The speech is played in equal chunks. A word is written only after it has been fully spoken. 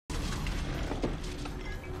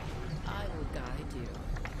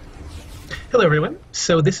Hello everyone,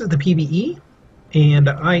 so this is the PBE and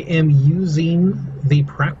I am using the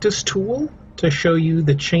practice tool to show you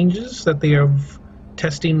the changes that they are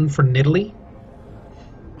testing for Nidalee.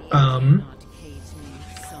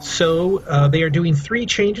 They are doing 3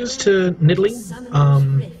 changes to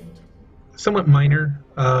Nidalee, somewhat minor.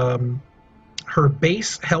 Her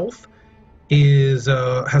base health is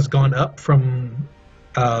has gone up from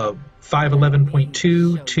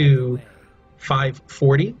 511.2 to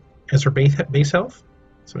 540 as her base health,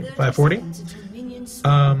 so 540.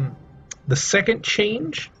 The second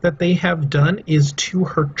change that they have done is to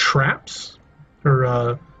her traps,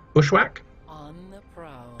 her Bushwhack.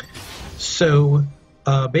 So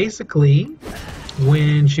basically,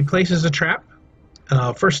 when she places a trap,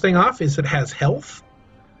 first thing off is it has health.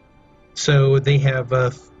 So they have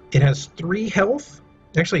it has 3 health.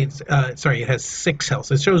 Actually, it's sorry, it has 6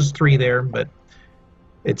 health. It shows 3 there, but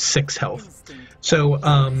it's 6 health. So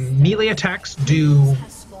melee attacks do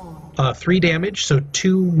 3 damage, so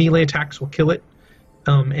 2 melee attacks will kill it,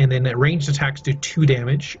 and then ranged attacks do 2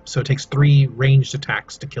 damage, so it takes 3 ranged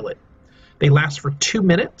attacks to kill it. They last for 2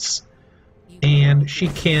 minutes, and she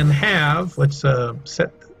can have, let's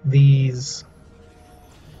set these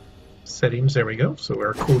settings, there we go, so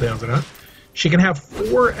our cooldowns are not. She can have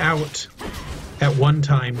 4 out at one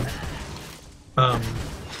time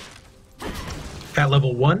at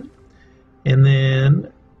level 1, and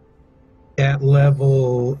then at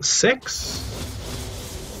level 6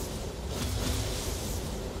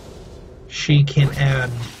 she can add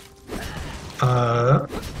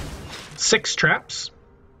 6 traps,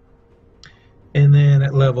 and then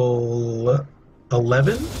at level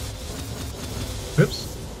 11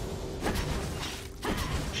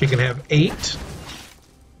 she can have 8,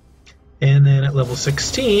 and then at level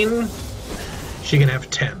 16 she can have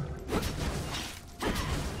 10.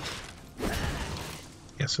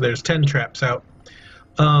 Yeah, so there's 10 traps out.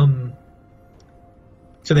 So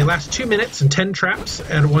they last 2 minutes and 10 traps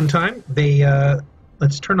at one time. They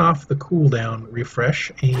let's turn off the cooldown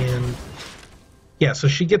refresh, and yeah, so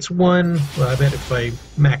she gets 1. Well, I bet if I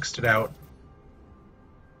maxed it out.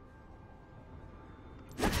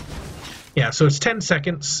 Yeah, so it's 10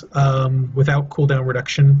 seconds without cooldown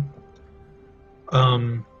reduction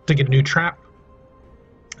to get a new trap.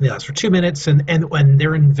 Yeah, it's for 2 minutes, and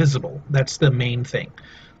they're invisible. That's the main thing.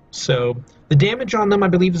 So the damage on them, I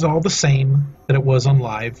believe, is all the same that it was on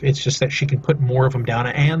live. It's just that she can put more of them down,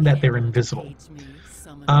 and that they're invisible.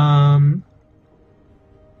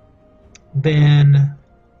 Then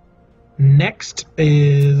next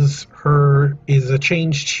is a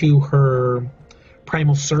change to her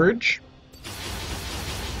Primal Surge.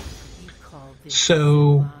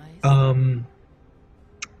 So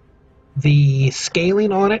the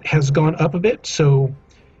scaling on it has gone up a bit. So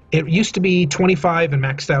it used to be 25 and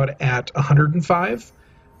maxed out at 105.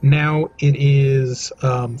 Now it is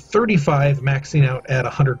 35 maxing out at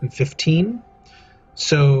 115.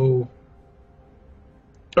 So,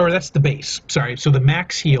 or that's the base, sorry. So the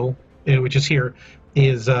max heal, which is here,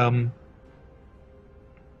 is, what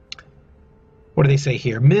do they say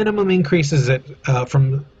here? Minimum increases at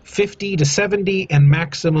from 50 to 70, and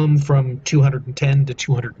maximum from 210 to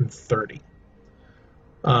 230.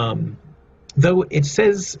 Though it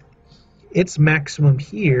says its maximum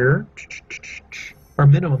here, or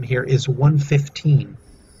minimum here, is 115.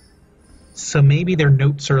 So maybe their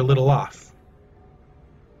notes are a little off.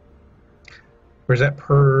 Or is that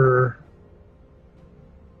per...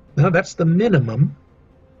 No, that's the minimum.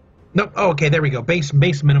 No, oh, okay, there we go. Base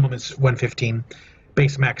minimum is 115.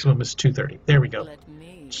 Base maximum is 230. There we go.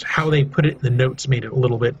 How they put it in the notes made it a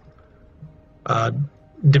little bit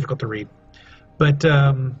difficult to read. But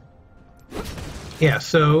yeah,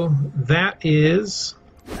 so that is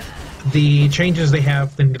the changes they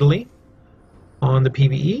have in Nidalee on the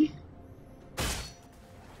PBE.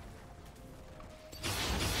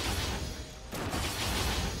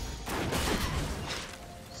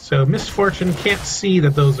 So Misfortune can't see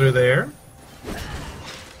that those are there.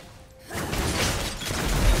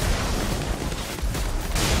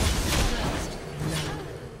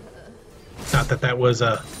 Not that that was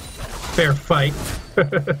a fair fight.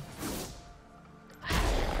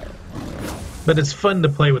 But it's fun to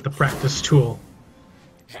play with the practice tool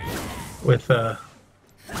with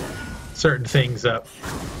certain things up.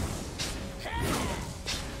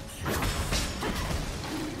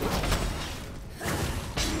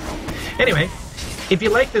 Anyway, if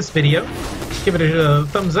you like this video, give it a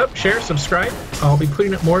thumbs up, share, subscribe. I'll be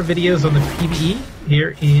putting up more videos on the PBE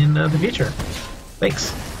here in the future.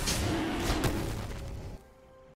 Thanks.